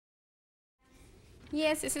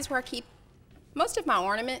Yes, this is where I keep most of my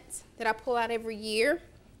ornaments that I pull out every year.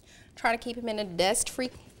 Try to keep them in a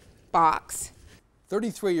dust-free box.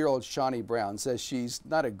 33-year-old Shawnee Brown says she's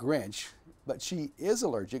not a Grinch, but she is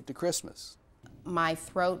allergic to Christmas. My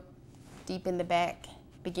throat deep in the back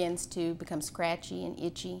begins to become scratchy and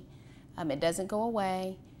itchy. It doesn't go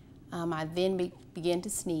away. I then begin to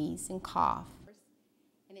sneeze and cough.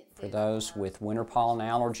 For those with winter pollen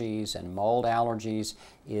allergies and mold allergies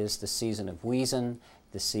is the season of wheezing,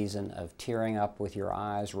 the season of tearing up with your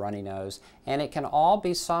eyes, runny nose, and it can all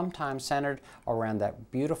be sometimes centered around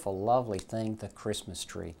that beautiful, lovely thing, the Christmas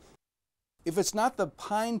tree. If it's not the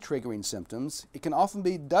pine triggering symptoms, it can often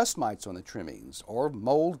be dust mites on the trimmings or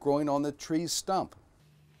mold growing on the tree's stump.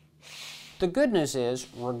 The good news is,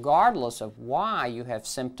 regardless of why you have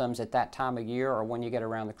symptoms at that time of year or when you get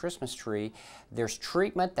around the Christmas tree, there's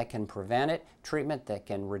treatment that can prevent it, treatment that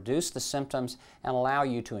can reduce the symptoms and allow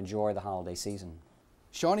you to enjoy the holiday season.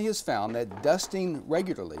 Shawnee has found that dusting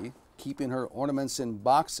regularly, keeping her ornaments in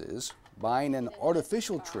boxes, buying an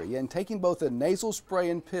artificial tree, and taking both a nasal spray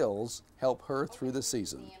and pills help her through the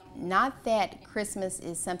season. Not that Christmas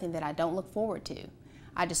is something that I don't look forward to.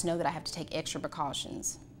 I just know that I have to take extra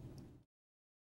precautions.